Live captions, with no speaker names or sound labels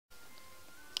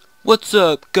What's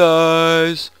up,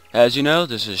 guys? As you know,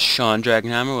 this is Sean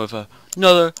Dragonhammer with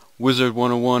another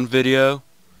Wizard101 video.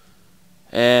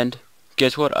 And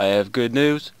guess what? I have good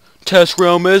news. Test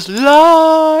Realm is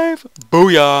live!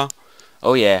 Booyah!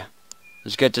 Oh yeah.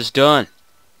 Let's get this done.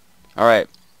 Alright.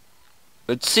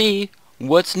 Let's see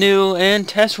what's new in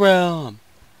Test Realm.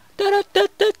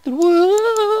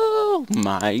 Whoa!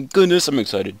 My goodness, I'm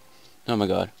excited. Oh my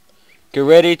god. Get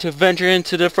ready to venture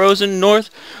into the frozen north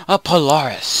of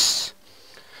Polaris.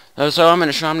 So I'm in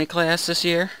a astronomy class this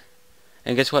year.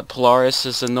 And guess what? Polaris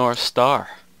is the North Star.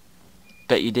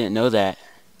 Bet you didn't know that.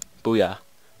 Booyah.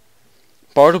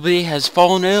 Bartleby has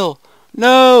fallen ill.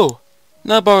 No!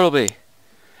 Not Bartleby.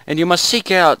 And you must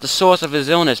seek out the source of his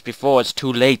illness before it's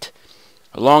too late.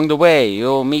 Along the way,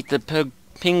 you'll meet the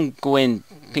penguins.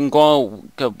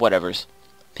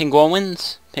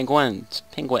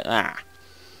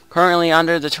 Currently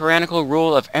under the tyrannical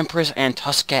rule of Empress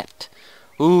Antusket.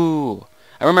 Ooh.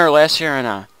 I remember last year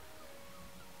in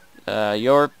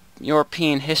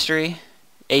European history,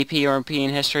 AP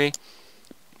European history,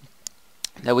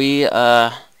 that we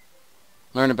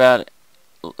learned about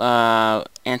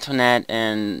Antoinette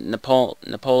and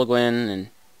Napoleon.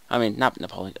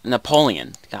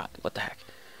 God, what the heck.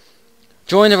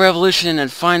 Join the revolution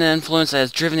and find the influence that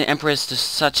has driven the Empress to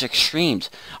such extremes.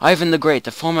 Ivan the Great,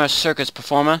 the former circus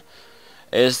performer,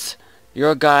 is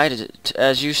your guide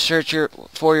as you search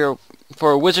for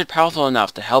a wizard powerful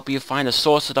enough to help you find the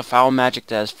source of the foul magic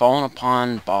that has fallen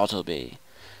upon Bartleby.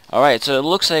 Alright, so it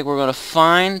looks like we're going to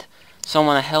find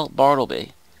someone to help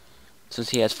Bartleby,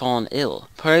 since he has fallen ill.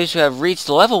 Players who have reached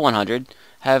level 100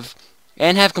 have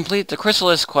completed the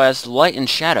Chrysalis quest, Light and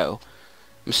Shadow.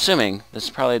 I'm assuming this is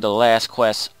probably the last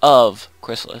quest of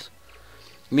Chrysalis.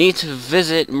 Need to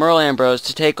visit Merle Ambrose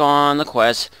to take on the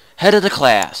quest, Head of the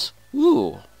Class.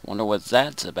 Ooh, wonder what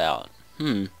that's about.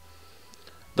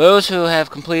 Those who have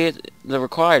completed the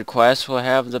required quest will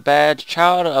have the badge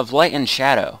Child of Light and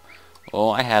Shadow.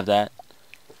 Oh, I have that.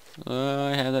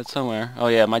 I have that somewhere. Oh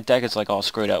yeah, my deck is like all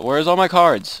screwed up. Where's all my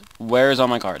cards? Where's all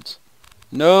my cards?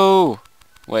 No!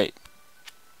 Wait.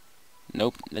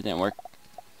 Nope, that didn't work.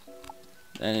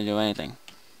 That didn't do anything.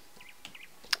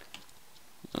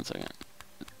 1 second.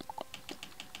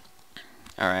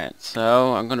 Alright,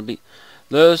 so I'm gonna be...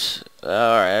 Those...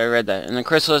 Alright, I read that. In the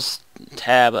Chrysalis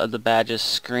tab of the badges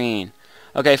screen.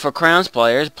 Okay, for Crowns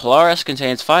players, Polaris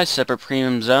contains 5 separate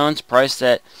premium zones priced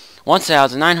at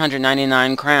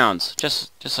 1,999 crowns.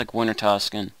 Just like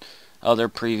Wintertusk and other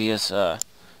previous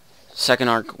second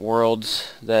arc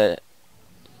worlds that...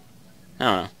 I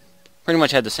don't know. Pretty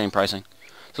much had the same pricing.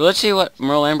 So let's see what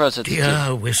Merle Ambrose has to do.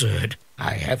 Dear Wizard,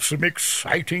 I have some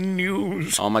exciting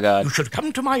news. Oh my god. You should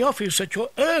come to my office at your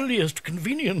earliest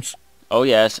convenience. Oh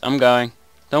yes, I'm going.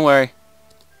 Don't worry.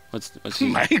 What's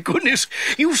My goodness,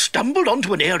 you stumbled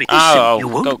onto an area. Oh, you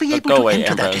won't be able to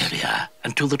enter that area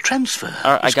until the transfer is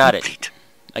I got complete.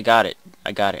 I got it,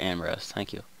 Ambrose.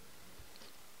 Thank you.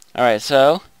 Alright,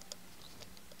 so...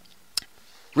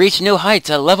 Reach new heights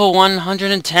at level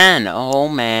 110. Oh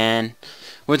man.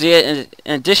 With the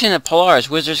addition of Polaris,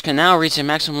 wizards can now reach a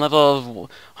maximum level of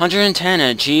 110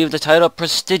 and achieve the title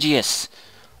Prestigious.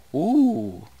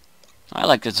 Ooh. I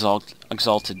like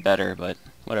Exalted better, but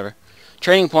whatever.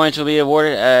 Training points will be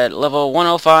awarded at level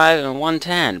 105 and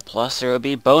 110. Plus, there will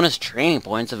be bonus training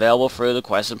points available for the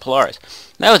quest in Polaris.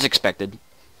 That was expected.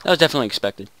 That was definitely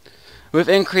expected. With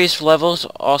increased levels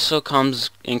also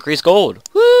comes increased gold.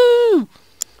 Woo!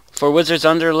 For wizards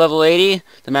under level 80,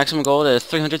 the maximum gold is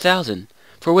 300,000.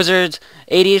 For wizards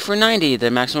 80 for 90,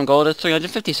 the maximum gold is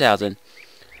 350,000.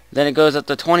 Then it goes up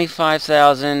to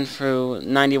 25,000 for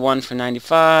 91 for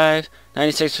 95,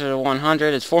 96 for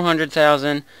 100 is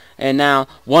 400,000, and now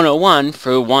 101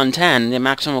 for 110, the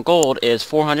maximum gold is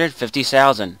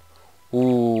 450,000.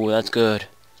 Ooh, that's good.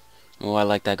 Ooh, I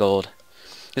like that gold.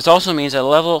 This also means that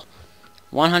level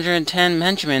 110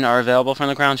 henchmen are available from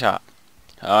the crown shop.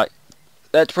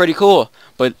 That's pretty cool,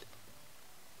 but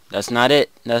that's not it.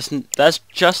 That's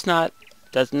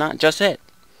not just it.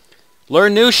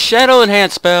 Learn new Shadow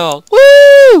Enhance spell.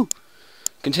 Woo!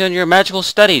 Continue your magical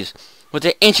studies with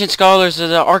the ancient scholars of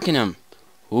the Arcanum.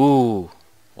 Ooh,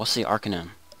 what's the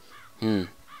Arcanum?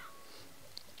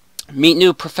 Meet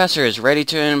new professors ready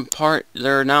to impart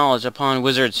their knowledge upon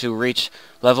wizards who reach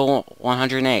level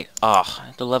 108. I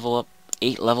have to level up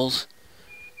 8 levels.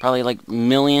 Probably like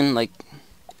million, like...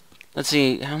 Let's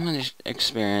see, how much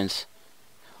experience?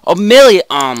 1 million!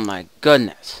 Oh my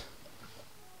goodness.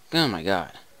 Oh my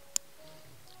god.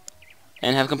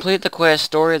 And have completed the quest,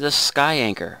 Story of the Sky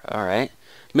Anchor. Alright.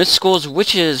 Miss School's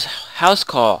Witch's House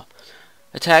Call.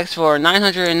 Attacks for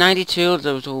 992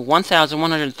 to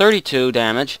 1,132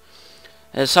 damage.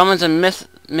 It summons a myth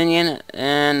minion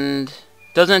and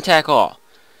doesn't attack all.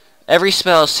 Every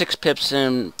spell is 6 pips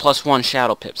and plus 1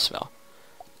 Shadow Pip spell.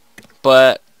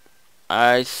 But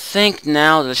I think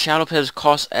now the Shadow Pips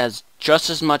cost as just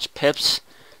as much pips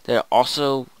that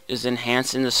also is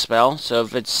enhanced in the spell. So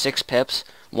if it's 6 pips,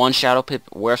 1 Shadow Pip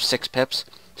worth 6 pips.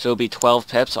 So it'll be 12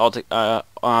 pips,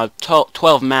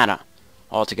 12 mana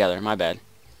altogether, my bad.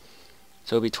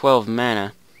 So it'll be 12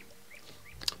 mana.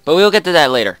 But we'll get to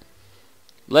that later.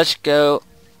 Let's go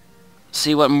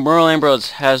see what Merle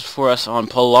Ambrose has for us on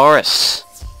Polaris.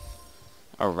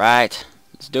 Alright,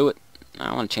 let's do it.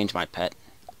 I want to change my pet.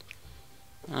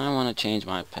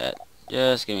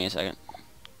 Just give me a second.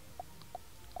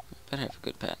 Better have a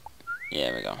good pet.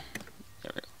 Yeah, there we go.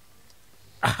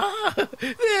 Ah,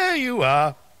 there you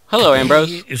are. Hello, Today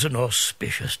Ambrose. is an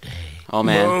auspicious day. Oh,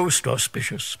 man. Most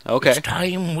auspicious. Okay. It's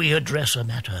time we address a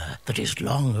matter that is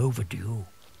long overdue.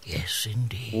 Yes,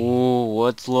 indeed. Ooh,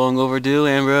 what's long overdue,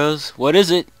 Ambrose? What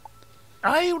is it?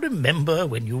 I remember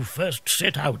when you first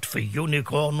set out for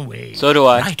Unicorn Way. So do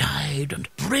I. Bright-eyed and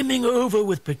brimming over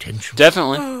with potential.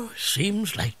 Definitely. Oh,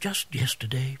 seems like just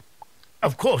yesterday.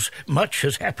 Of course, much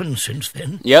has happened since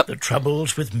then. Yep. The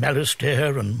troubles with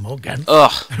Malistaire and Morgantha.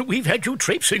 Ugh. We've had you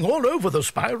traipsing all over the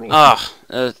spiral.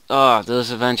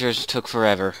 Those adventures took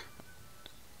forever.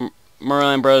 Merle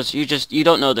Ambrose, you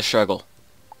don't know the struggle.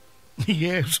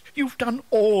 Yes, you've done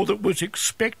all that was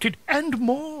expected and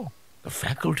more. The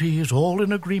faculty is all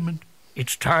in agreement.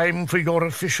 It's time for your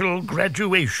official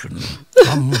graduation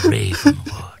from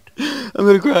Ravenwood. I'm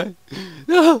gonna cry.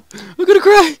 No, I'm gonna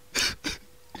cry.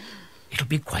 It'll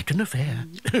be quite an affair.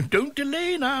 Don't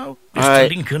delay now. Mr. All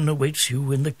right. Lincoln awaits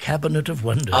you in the Cabinet of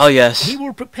Wonders. Oh, yes. He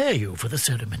will prepare you for the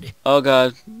ceremony. Oh,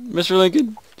 God. Mr.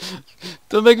 Lincoln,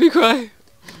 don't make me cry.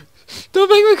 Don't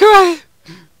make me cry.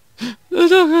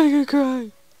 Don't make me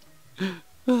cry.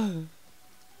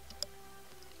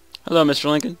 Hello, Mr.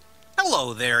 Lincoln.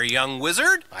 Hello there, young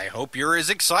wizard. I hope you're as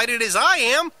excited as I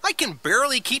am. I can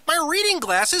barely keep my reading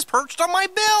glasses perched on my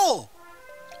bill.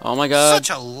 Oh, my God.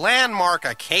 Such a landmark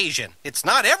occasion. It's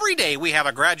not every day we have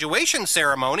a graduation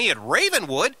ceremony at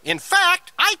Ravenwood. In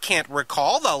fact, I can't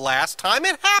recall the last time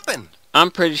it happened. I'm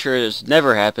pretty sure it's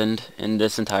never happened in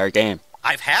this entire game.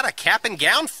 I've had a cap and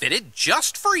gown fitted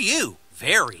just for you.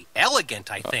 Very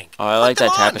elegant, I think. Oh, I like But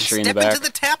that come on, tapestry in the step back. into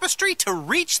the tapestry to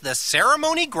reach the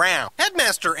ceremony ground.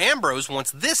 Headmaster Ambrose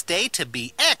wants this day to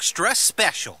be extra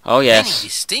special. Oh, yes. Many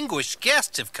distinguished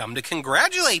guests have come to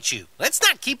congratulate you. Let's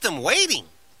not keep them waiting.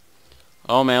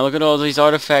 Oh, man, look at all these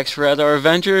artifacts for other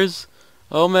adventures.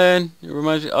 Oh, man, it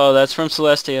reminds me. Oh, that's from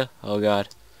Celestia. Oh, God.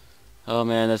 Oh,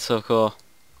 man, that's so cool.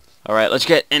 Alright, let's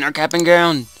get in our cap and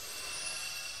gown.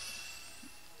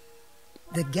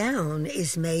 The gown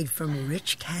is made from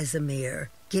rich cashmere,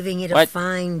 giving it What? a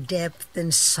fine depth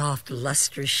and soft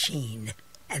lustrous sheen.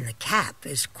 And the cap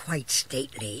is quite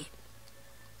stately.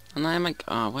 And I'm like,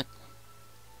 oh, what?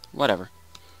 Whatever.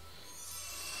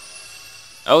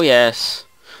 Oh, yes.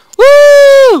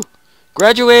 Woo!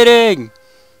 Graduating!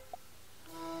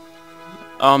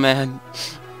 Oh, man.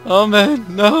 Oh,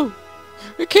 man, no.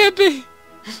 It can't be.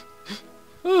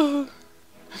 Oh.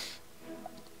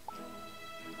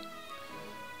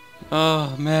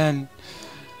 Oh, man.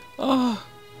 Oh,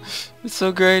 it's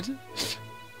so great.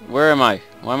 Where am I?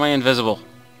 Why am I invisible?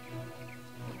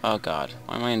 Oh, God.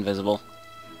 Why am I invisible?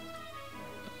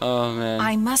 Oh, man.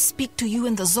 I must speak to you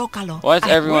in the Zocalo. Why is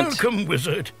everyone... Welcome,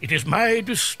 wizard. It is my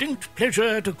distinct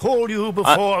pleasure to call you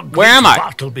before where am I?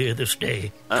 Bartleby this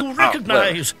day to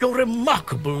recognize your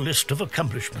remarkable list of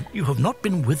accomplishment. You have not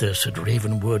been with us at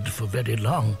Ravenwood for very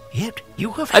long, yet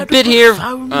you have had I've been a here...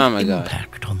 profound Oh, my God.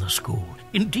 impact on the school.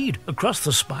 Indeed, across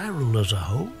the spiral as a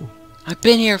whole. I've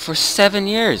been here for 7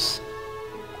 years.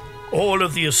 All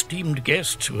of the esteemed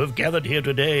guests who have gathered here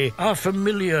today are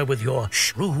familiar with your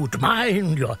shrewd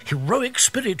mind, your heroic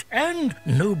spirit, and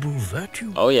noble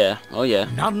virtue. Oh, yeah. Oh, yeah.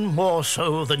 None more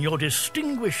so than your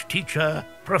distinguished teacher,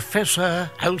 Professor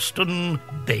Alston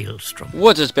Baelstrom.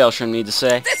 What does Belshram need to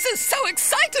say? This is so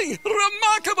exciting,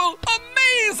 remarkable,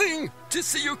 amazing to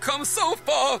see you come so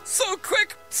far, so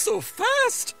quick, so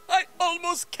fast. I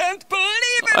almost can't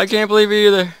believe it. I can't believe it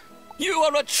either. You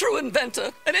are a true inventor,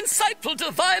 an insightful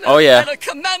diviner, Oh, yeah. and a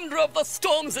commander of the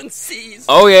storms and seas.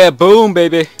 Oh, yeah. Boom,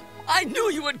 baby. I knew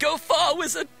you would go far,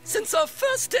 Wizard, since our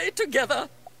first day together.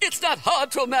 It's not hard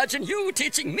to imagine you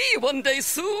teaching me one day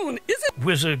soon, is it?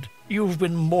 Wizard, you've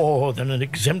been more than an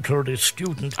exemplary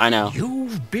student. I know.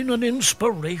 You've been an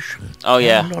inspiration. Oh,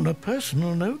 yeah. And on a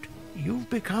personal note, you've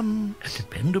become a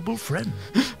dependable friend.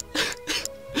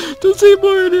 Don't say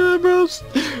more, Ambrose.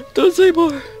 Don't say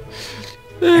more.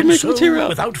 And Make so, me tear up.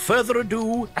 without further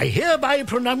ado, I hereby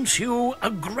pronounce you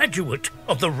a graduate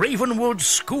of the Ravenwood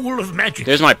School of Magic.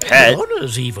 There's my pet. With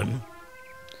honors, even.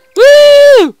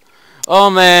 Woo! Oh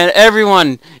man,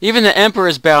 everyone, even the Emperor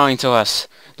is bowing to us.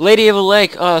 Lady of the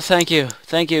Lake, oh thank you.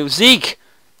 Thank you. Zeke!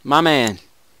 My man.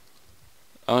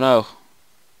 Oh no.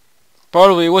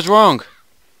 Bartleby, what's wrong?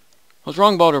 What's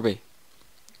wrong, Bartleby?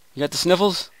 You got the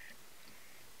sniffles?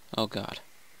 Oh god.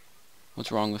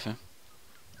 What's wrong with him?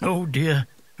 Oh dear.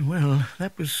 Well,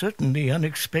 that was certainly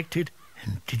unexpected.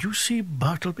 And did you see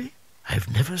Bartleby?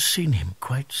 I've never seen him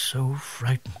quite so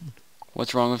frightened.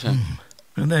 What's wrong with him?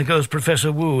 And there goes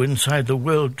Professor Wu inside the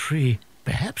World Tree.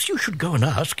 Perhaps you should go and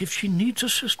ask if she needs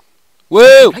assistance.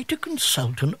 Woo! I'd like to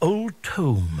consult an old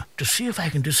tome to see if I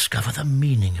can discover the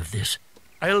meaning of this.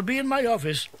 I'll be in my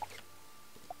office.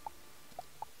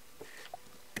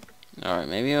 Alright,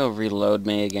 maybe it'll reload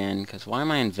me again, because why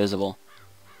am I invisible?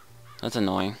 That's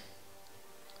annoying.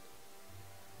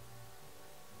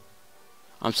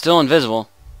 I'm still invisible.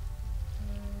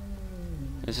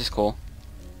 This is cool.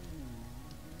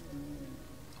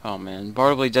 Oh man,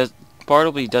 Bartleby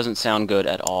doesn't sound good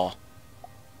at all.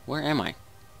 Where am I?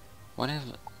 What have...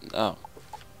 Oh.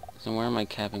 So where am I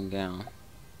capping down?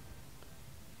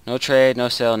 No trade, no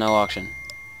sale, no auction.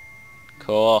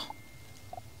 Cool.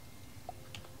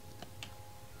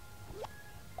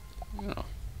 Oh.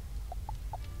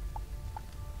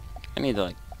 I need to,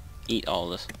 like, eat all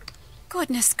this.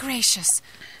 Goodness gracious.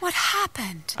 What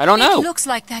happened? I don't know. It looks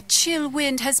like that chill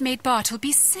wind has made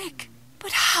Bartleby sick.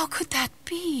 But how could that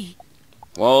be?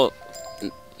 Well,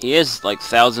 he is, like,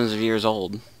 thousands of years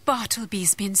old.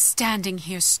 Bartleby's been standing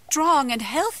here strong and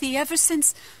healthy ever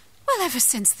since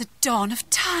the dawn of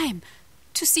time.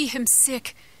 To see him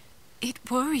sick, it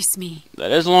worries me.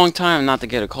 That is a long time not to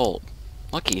get a cold.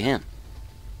 Lucky him.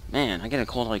 Man, I get a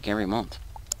cold like every month.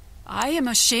 I am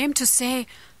ashamed to say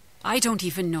I don't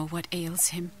even know what ails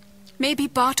him. Maybe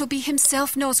Bartleby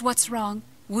himself knows what's wrong.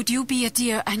 Would you be a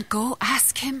dear and go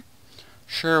ask him?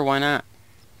 Sure, why not?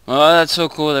 Oh, that's so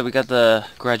cool that we got the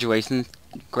graduation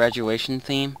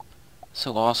theme.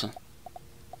 So awesome.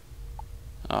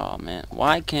 Oh man,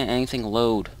 why can't anything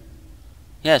load?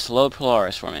 Yes, load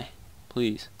Polaris for me,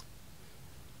 please.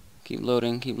 Keep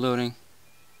loading, keep loading.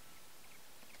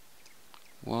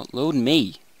 Well, load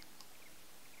me.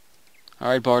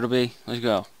 Alright, Bartleby, let's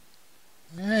go.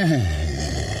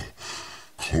 Oh,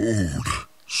 cold.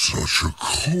 Such a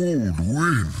cold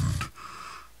wind.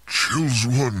 Chills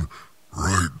one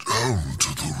right down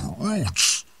to the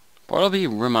roots. Bartleby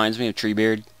reminds me of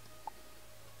Treebeard.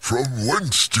 From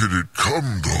whence did it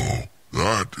come, though?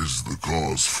 That is the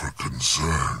cause for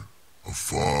concern. A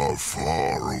far,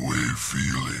 far away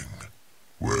feeling,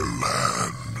 where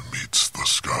land meets the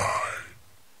sky.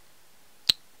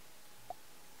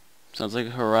 Sounds like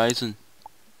a horizon.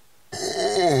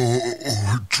 Oh,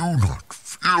 I do not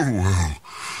feel well.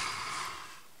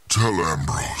 Tell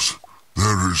Ambrose,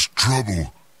 there is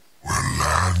trouble where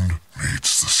land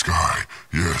meets the sky.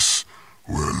 Yes,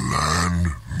 where land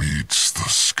meets the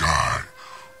sky.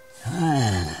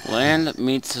 Land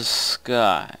meets the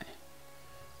sky.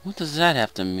 What does that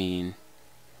have to mean?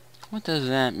 What does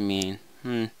that mean?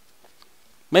 Maybe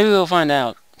we'll find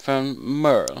out from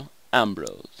Merle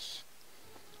Ambrose.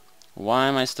 Why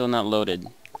am I still not loaded?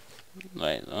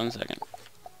 Wait, 1 second.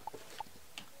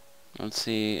 Let's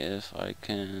see if I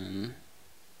can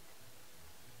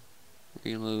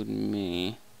reload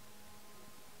me.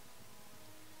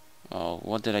 Oh,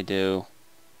 what did I do?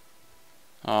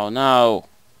 Oh, no.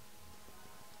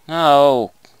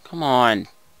 No. Come on.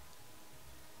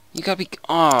 You gotta be...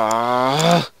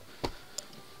 Aww.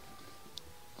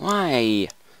 Why?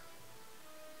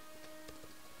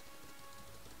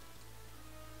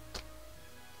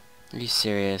 Are you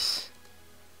serious?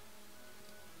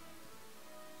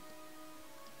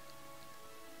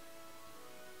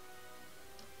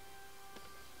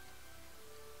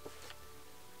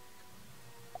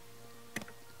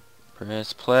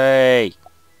 Press play.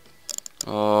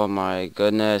 Oh my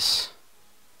goodness.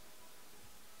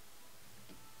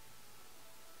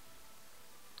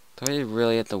 Do I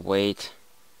really have to wait?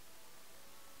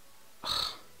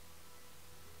 Ugh.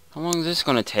 How long is this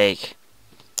gonna take?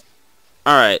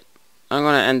 Alright. I'm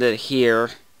gonna end it here.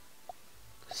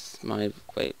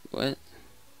 Wait, what?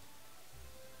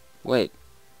 Wait,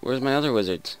 where's my other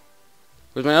wizards?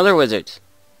 Where's my other wizards?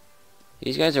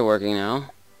 These guys are working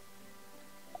now.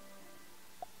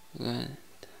 What?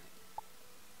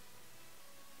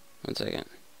 1 second.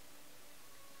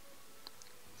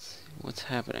 Let's see, what's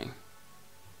happening?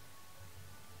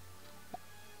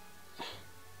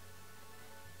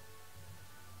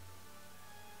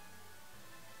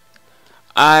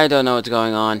 I don't know what's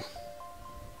going on.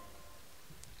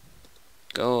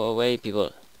 Go away,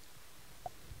 people.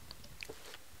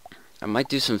 I might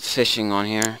do some fishing on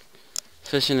here.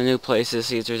 Fish in the new places,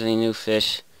 see if there's any new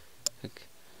fish.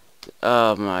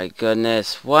 Oh my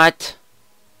goodness. What?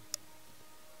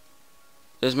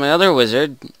 There's my other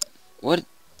wizard. What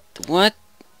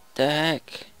the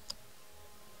heck?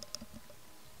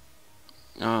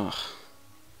 Oh.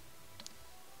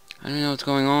 I don't know what's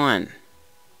going on.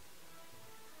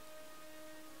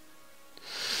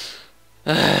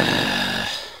 I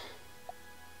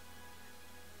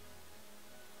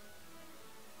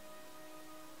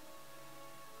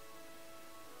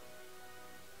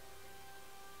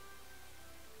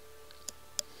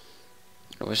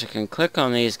wish I can click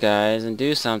on these guys and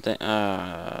do something.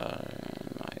 My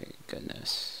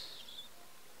goodness.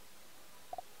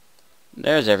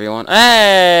 There's everyone.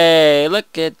 Hey!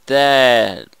 Look at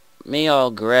that! Me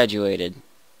all graduated.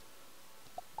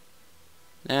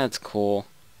 That's cool.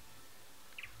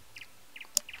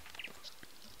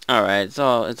 Alright, it's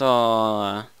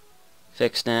all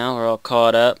fixed now. We're all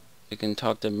caught up. We can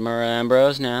talk to Merle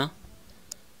Ambrose now.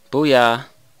 Booyah!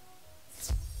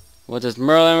 What does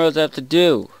Merle Ambrose have to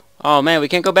do? Oh man, we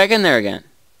can't go back in there again.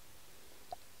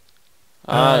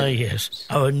 Yes,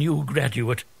 our new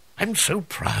graduate. I'm so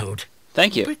proud.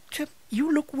 Thank you. But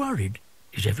you look worried.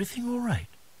 Is everything all right?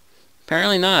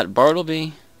 Apparently not.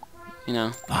 Bartleby, you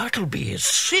know. Bartleby is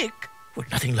sick? Well,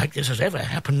 nothing like this has ever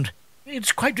happened.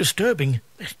 It's quite disturbing.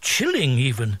 Chilling,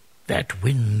 even. That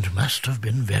wind must have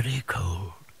been very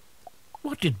cold.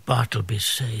 What did Bartleby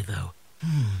say, though?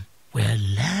 Where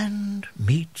land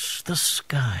meets the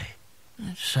sky.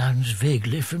 It sounds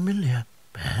vaguely familiar.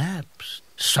 Perhaps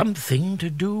something to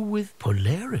do with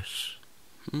Polaris.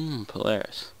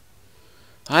 Polaris.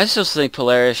 I still think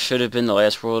Polaris should have been the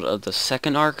last world of the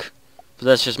second arc, but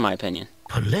that's just my opinion.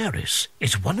 Polaris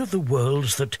is one of the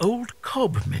worlds that old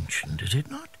Cobb mentioned, is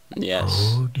it not?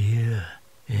 Yes. Oh, dear.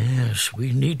 Yes,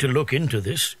 we need to look into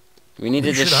this. We need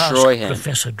to should destroy ask him.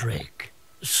 Professor Drake.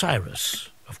 Cyrus,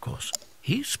 of course.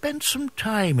 He spent some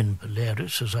time in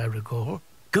Polaris, as I recall.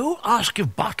 Go ask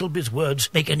if Bartleby's words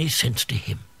make any sense to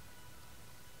him.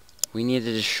 We need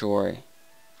to destroy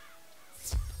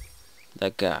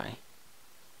that guy.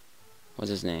 What's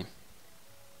his name?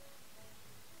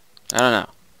 I don't know.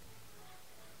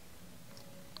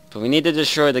 But we need to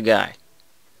destroy the guy.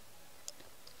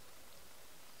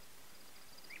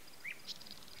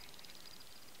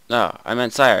 Oh, I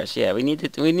meant Cyrus. Yeah, we need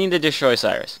to destroy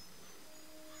Cyrus.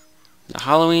 The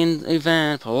Halloween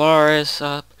event, Polaris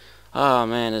up. Oh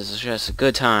man, this is just a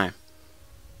good time.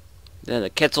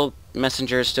 The Quetzal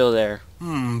messenger is still there.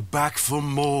 Back for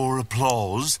more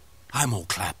applause? I'm all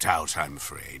clapped out, I'm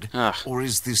afraid. Ugh. Or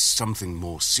is this something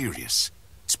more serious?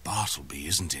 It's Bartleby,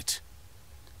 isn't it?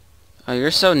 Oh,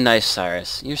 you're so nice,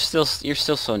 Cyrus. You're still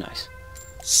so nice.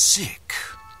 Sick?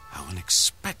 How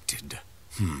unexpected.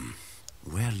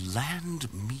 Where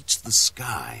land meets the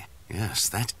sky. Yes,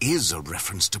 that is a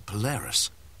reference to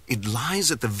Polaris. It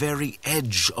lies at the very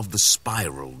edge of the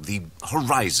spiral, the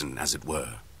horizon, as it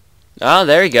were. Oh,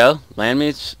 there you go. Land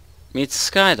meets the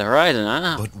sky, the horizon.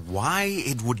 Ah. But why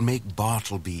it would make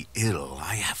Bartleby ill,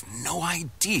 I have no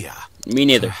idea. Me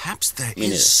neither. Perhaps there Me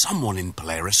neither. is someone in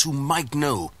Polaris who might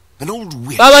know. An old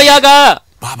witch. Baba Yaga!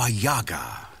 Baba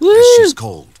Yaga, Woo! as she's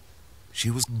called. She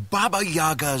was Baba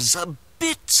Yaga's a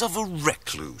bit of a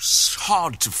recluse,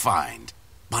 hard to find.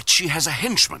 But she has a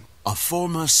henchman, a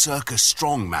former circus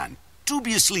strongman,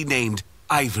 dubiously named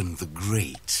Ivan the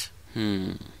Great.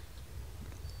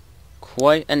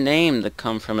 Quite a name to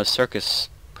come from a circus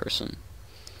person.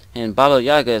 And Baba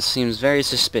Yaga seems very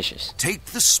suspicious. Take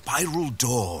the spiral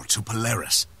door to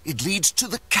Polaris. It leads to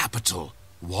the capital,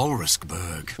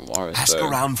 Walrusburg. Ask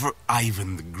around for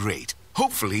Ivan the Great.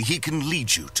 Hopefully he can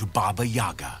lead you to Baba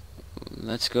Yaga.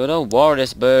 Let's go to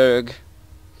Walrusburg.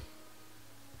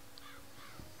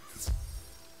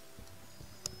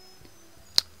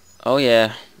 Oh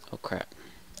yeah. Oh crap.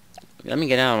 Let me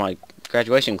get out of my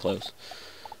graduation clothes.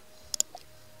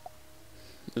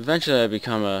 Eventually I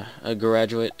become a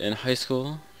graduate in high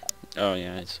school. Oh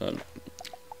yeah, it's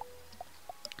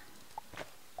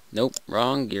nope,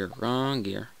 wrong gear.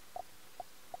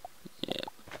 Yep.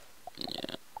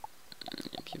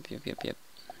 Yep.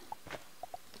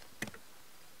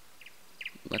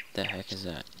 What the heck is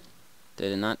that?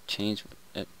 Did it not change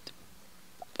it?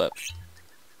 But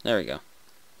there we go.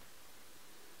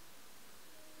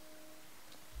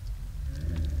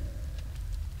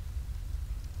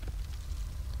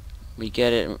 We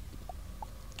get it.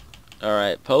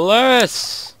 Alright,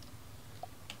 Polaris!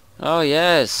 Oh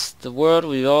yes, the world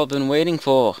we've all been waiting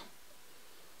for.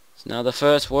 It's now the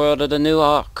first world of the new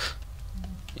arc.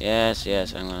 Yes,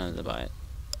 yes, I'm gonna buy it.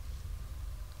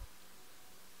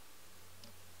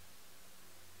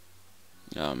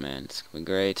 Oh man, it's gonna be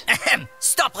great. Ahem!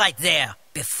 Stop right there!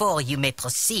 Before you may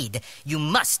proceed, you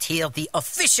must hear the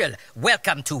official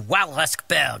welcome to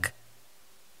Walruskberg.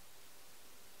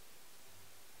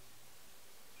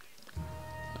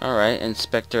 Alright,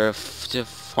 Inspector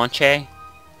Fonche?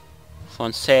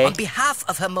 Fonse? On behalf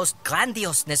of Her Most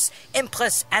Grandioseness,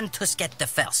 Empress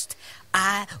Antusket I,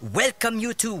 I welcome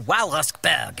you to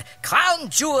Walruskberg, crown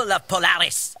jewel of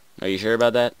Polaris. Are you sure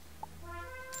about that?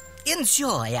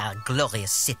 Enjoy our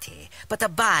glorious city, but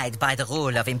abide by the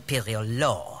rule of imperial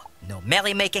law. No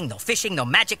merrymaking, no fishing, no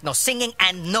magic, no singing,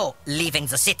 and no leaving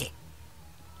the city.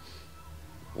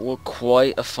 Well,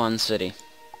 quite a fun city.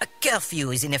 A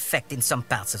curfew is in effect in some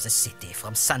parts of the city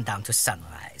from sundown to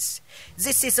sunrise.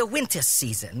 This is a winter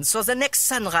season, so the next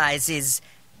sunrise is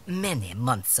many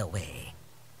months away.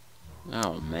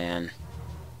 Oh man.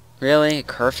 Really? A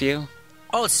curfew?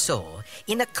 Also,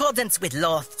 in accordance with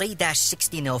Law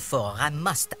 3-1604, I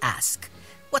must ask,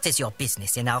 what is your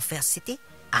business in our fair city?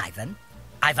 Ivan?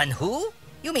 Ivan who?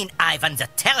 You mean Ivan the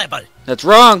Terrible? That's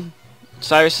wrong!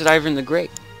 Cyrus is Ivan the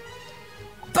Great.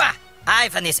 Bah!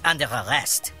 Ivan is under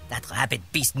arrest. That rabid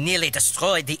beast nearly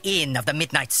destroyed the Inn of the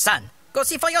Midnight Sun. Go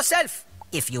see for yourself,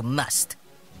 if you must.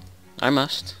 I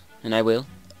must, and I will.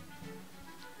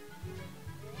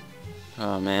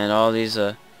 Oh man, all these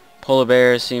polar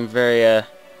bears seem very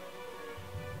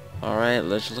Alright,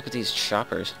 let's look at these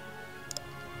shoppers.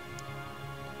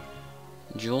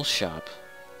 Jewel shop.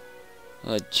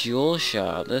 A jewel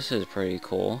shop. This is pretty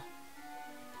cool.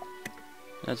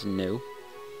 That's new.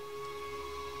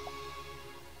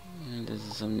 And this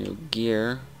is some new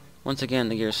gear. Once again,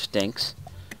 the gear stinks.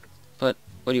 But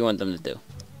what do you want them to do?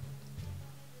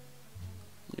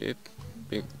 Yep.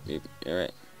 Beep, beep.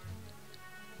 Alright.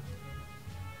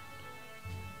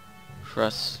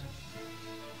 Trust.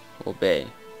 Obey.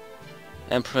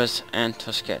 Empress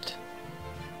Antusket.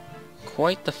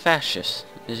 Quite the fascist,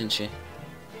 isn't she?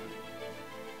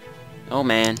 Oh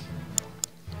man.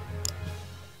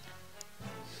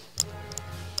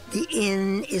 The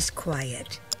inn is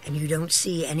quiet, and you don't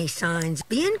see any signs.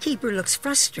 The innkeeper looks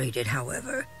frustrated,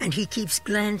 however, and he keeps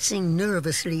glancing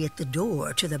nervously at the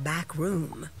door to the back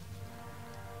room.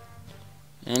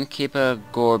 Innkeeper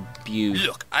Gorbu.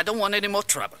 Look, I don't want any more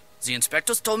trouble. The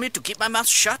inspectors told me to keep my mouth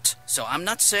shut, so I'm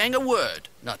not saying a word,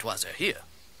 not while they're here.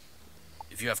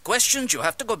 If you have questions, you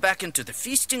have to go back into the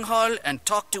feasting hall and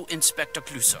talk to Inspector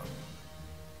Clouseau.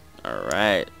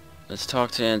 Alright, let's talk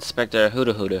to Inspector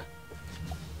Huda Huda.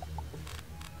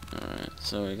 Alright,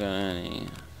 so we got any...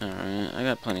 Alright, I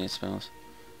got plenty of spells.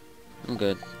 I'm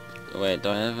good. Wait, do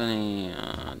I have any...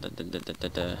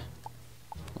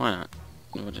 Why not?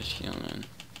 What is shield then?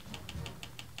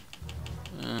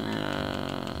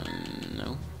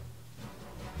 No.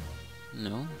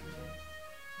 No.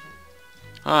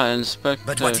 Ah, Inspector...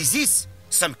 But what is this?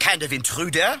 Some kind of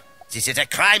intruder? This is a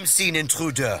crime scene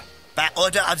intruder. By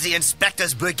order of the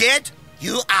Inspector's Brigade,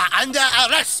 you are under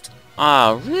arrest.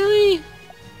 Ah, really?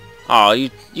 Oh,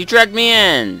 you dragged me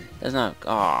in. That's not...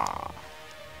 Ah.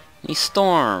 He's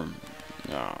Storm.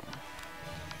 Oh.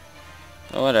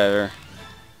 Oh, whatever.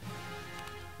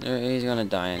 He's gonna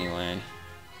die anyway.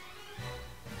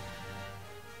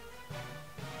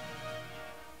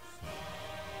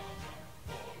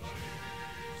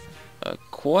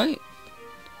 Quite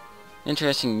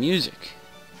interesting music.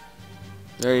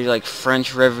 Very like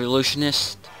French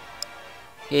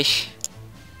revolutionist-ish.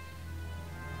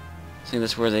 I think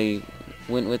that's where they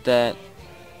went with that.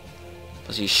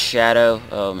 Plus he's Shadow.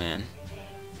 Oh man.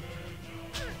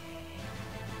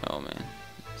 Oh man.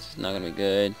 This is not gonna be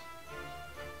good.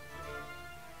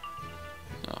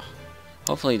 Oh.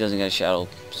 Hopefully he doesn't get a Shadow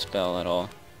spell at all.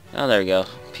 Oh, there we go.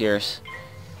 Pierce.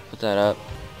 Put that up.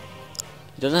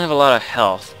 He doesn't have a lot of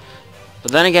health.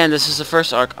 But then again, this is the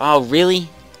first arc. Oh, really?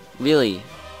 Really?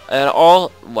 At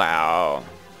all? Wow.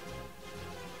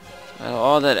 At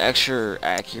all that extra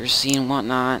accuracy and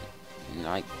whatnot.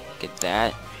 I get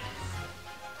that.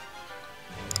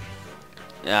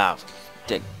 Yeah,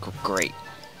 did great.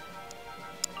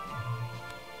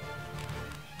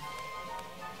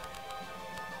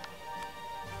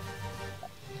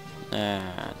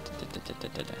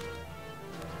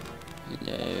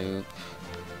 Nope.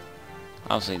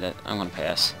 Obviously that I'm gonna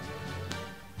pass.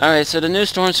 Alright, so the new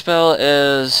storm spell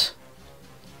is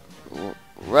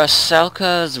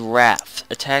Rusalka's Wrath.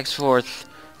 Attacks for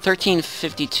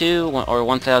 1352 or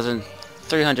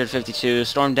 1352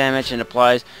 storm damage and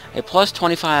applies a plus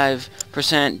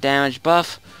 25% damage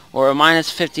buff or a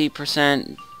minus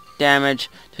 50% damage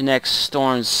to next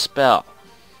storm's spell.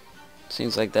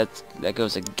 Seems like that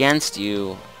goes against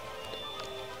you.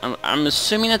 I'm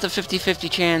assuming that's a 50-50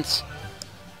 chance.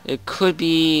 It could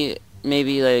be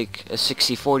maybe like a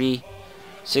 60-40.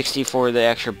 60 for the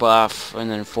extra buff,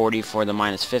 and then 40 for the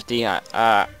minus 50.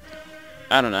 I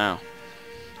don't know.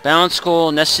 Balance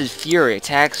School Nested Fury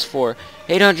attacks for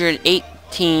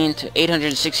 818 to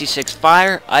 866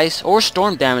 fire, ice, or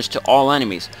storm damage to all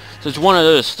enemies. So it's one of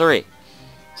those three.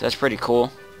 So that's pretty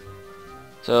cool.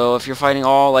 So if you're fighting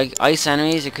all like ice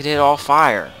enemies, it could hit all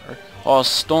fire or all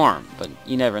storm, but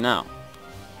you never know.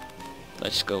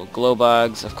 Let's go with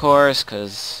Glowbugs, of course,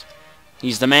 because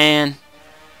he's the man.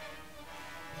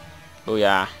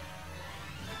 Booyah.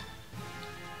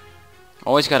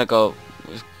 Always gotta go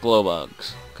with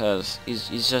Glowbugs, because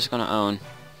he's just gonna own.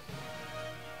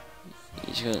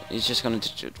 He's just gonna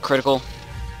critical.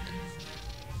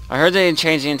 I heard they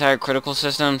changed the entire critical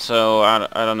system, so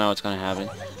I don't know what's gonna happen.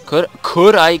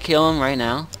 Could I kill him right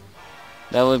now?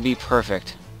 That would be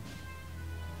perfect.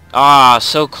 Ah,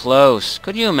 so close.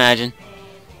 Could you imagine?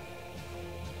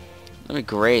 That'd be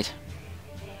great.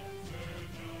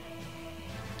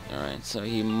 Alright, so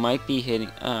he might be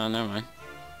hitting... Oh, never mind.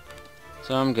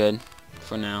 So I'm good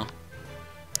for now.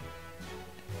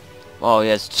 Oh, he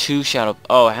has 2 Shadow...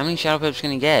 Oh, how many Shadow Pips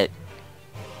can he get?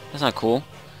 That's not cool.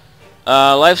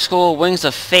 Life School Wings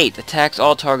of Fate attacks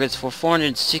all targets for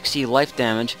 460 life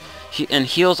damage and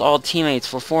heals all teammates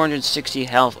for 460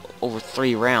 health over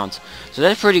 3 rounds. So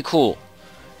that's pretty cool.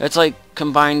 That's like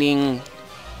combining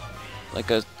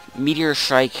like a Meteor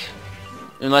Strike,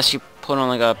 unless you put on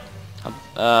like a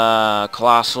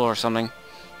Colossal or something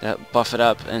that buff it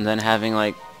up, and then having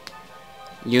like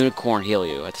Unicorn heal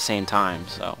you at the same time.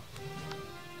 So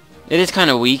it is kind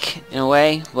of weak in a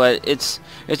way, but it's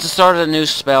the start of the new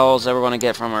spells that we're going to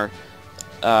get from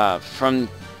our from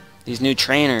these new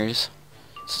trainers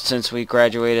since we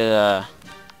graduated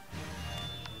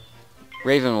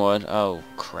Ravenwood. Oh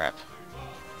crap,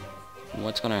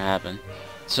 what's going to happen?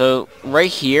 So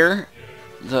right here,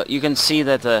 you can see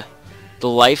that the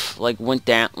life like went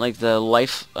down, like the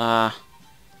life like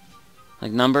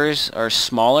numbers are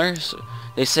smaller. So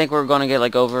they think we're gonna get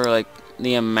like over like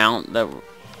the amount that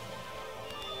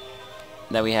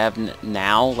we have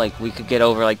now. Like we could get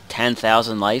over like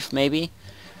 10,000 life maybe,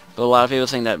 but a lot of people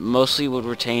think that mostly would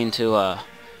retain to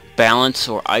balance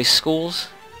or ice schools,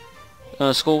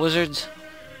 school wizards,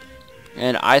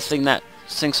 and I think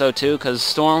so too, because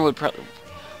storm would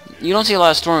you don't see a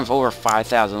lot of storm of over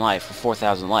 5,000 life or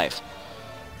 4,000 life.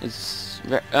 It's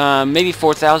maybe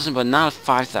 4,000, but not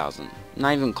 5,000.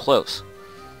 Not even close.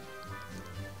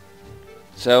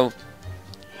 So,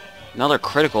 another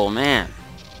critical, man.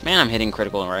 Man, I'm hitting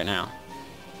critical right now.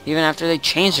 Even after they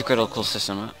changed the critical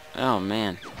system. Oh,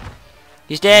 man.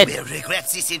 He's dead. You will regret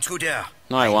this, intruder.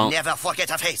 No, I won't. Never forget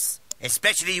a face.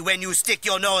 Especially when you stick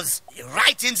your nose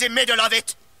right in the middle of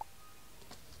it.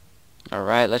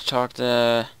 Alright, let's talk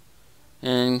to...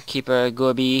 and keep a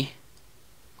Gooby.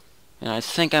 And I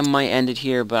think I might end it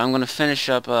here, but I'm going to finish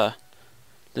up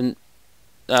the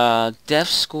Deaf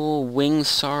School Wing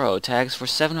Sorrow tags for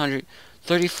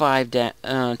 735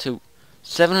 to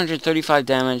 735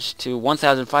 damage to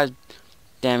 1005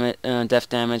 death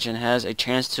damage, and has a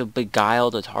chance to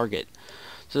beguile the target.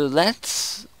 So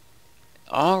that's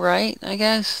alright, I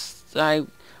guess. I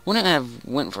wouldn't have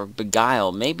went for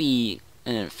beguile, maybe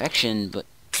an infection, but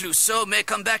Clouseau may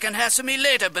come back and hassle me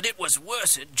later, but it was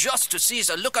worth it just to see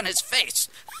the look on his face.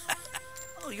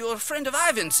 Oh, you're a friend of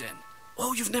Ivan's then.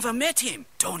 Oh, you've never met him.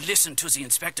 Don't listen to the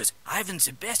inspectors. Ivan's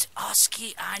the best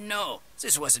Oski I know.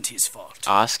 This wasn't his fault.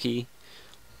 Oski,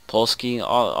 Polski,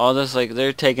 all this, like,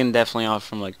 they're taken definitely off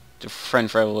from, like, the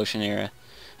French Revolution era.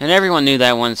 And everyone knew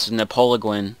that once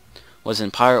Napoleon was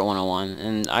in Pirate 101.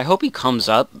 And I hope he comes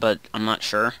up, but I'm not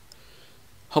sure.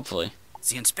 Hopefully.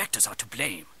 The inspectors are to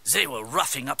blame. They were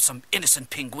roughing up some innocent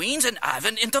penguins, and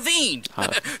Ivan intervened.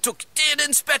 Took 10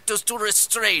 inspectors to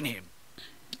restrain him.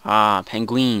 Ah,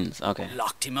 penguins. Okay.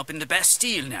 Locked him up in the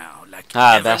Bastille now, like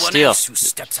everyone Bastille. else who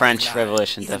steps French out of line.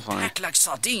 Revolution, Even definitely. packed like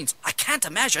sardines. I can't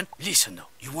imagine. Listen, though,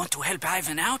 you want to help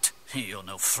Ivan out? You're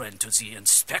no friend to the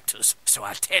inspectors, so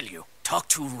I'll tell you. Talk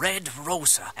to Red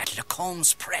Rosa at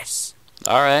Lacombe's Press.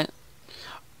 Alright.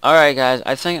 Alright, guys.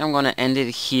 I think I'm going to end it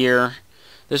here.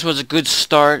 This was a good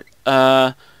start.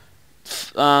 The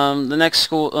next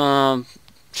school,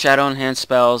 Shadow Enhanced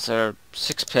spells are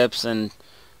 6 pips and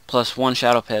plus 1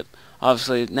 Shadow Pip.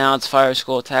 Obviously, now it's Fire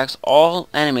School attacks all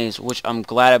enemies, which I'm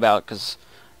glad about, because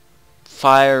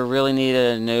Fire really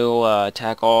needed a new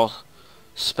attack all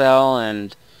spell,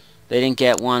 and they didn't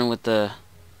get one with the,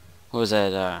 what was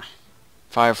that,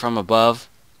 Fire from Above.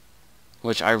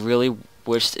 which I really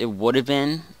wished it would have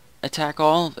been attack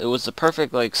all. It was the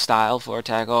perfect like style for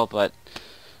attack all, but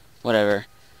whatever.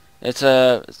 It's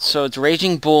it's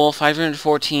Raging Bull,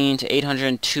 514 to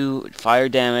 802 fire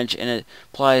damage, and it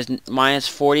applies minus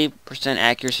 40%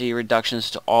 accuracy reductions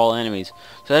to all enemies.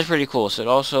 So that's pretty cool. So it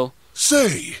also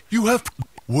Say, you have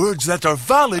words that are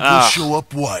valid will show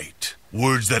up white.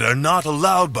 Words that are not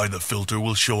allowed by the filter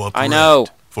will show up red. I know.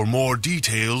 For more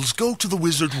details, go to the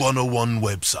Wizard101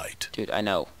 website. Dude, I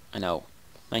know.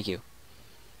 Thank you.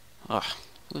 Ugh,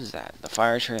 what is that? The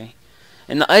fire tree?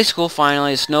 In the ice school,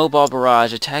 finally, a snowball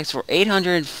barrage attacks for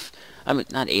 85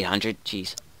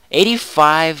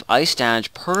 ice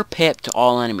damage per pip to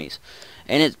all enemies.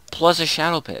 And it plus a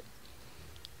shadow pip.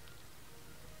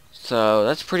 So,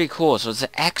 that's pretty cool. So, it's an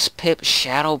X-pip,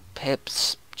 shadow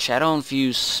pips, shadow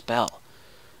infused spell.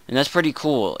 And that's pretty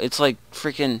cool. It's like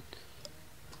freaking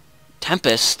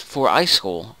Tempest for ice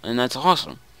school. And that's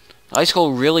awesome. Ice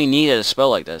school really needed a spell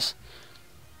like this.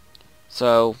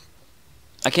 So,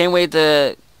 I can't wait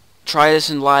to try this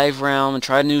in live realm and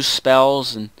try new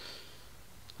spells, and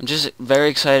I'm just very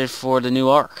excited for the new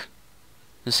arc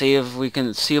and see if we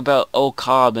can see about old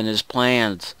Cobb and his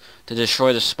plans to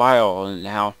destroy the spiral and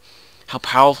how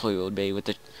powerful he would be with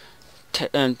the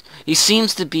and he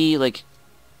seems to be like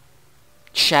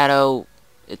Shadow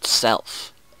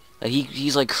itself. Like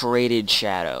he's like created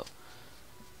Shadow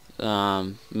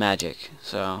magic.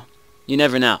 So you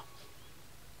never know.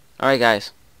 Alright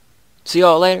guys. See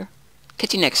y'all later.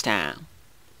 Catch you next time.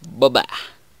 Bye-bye.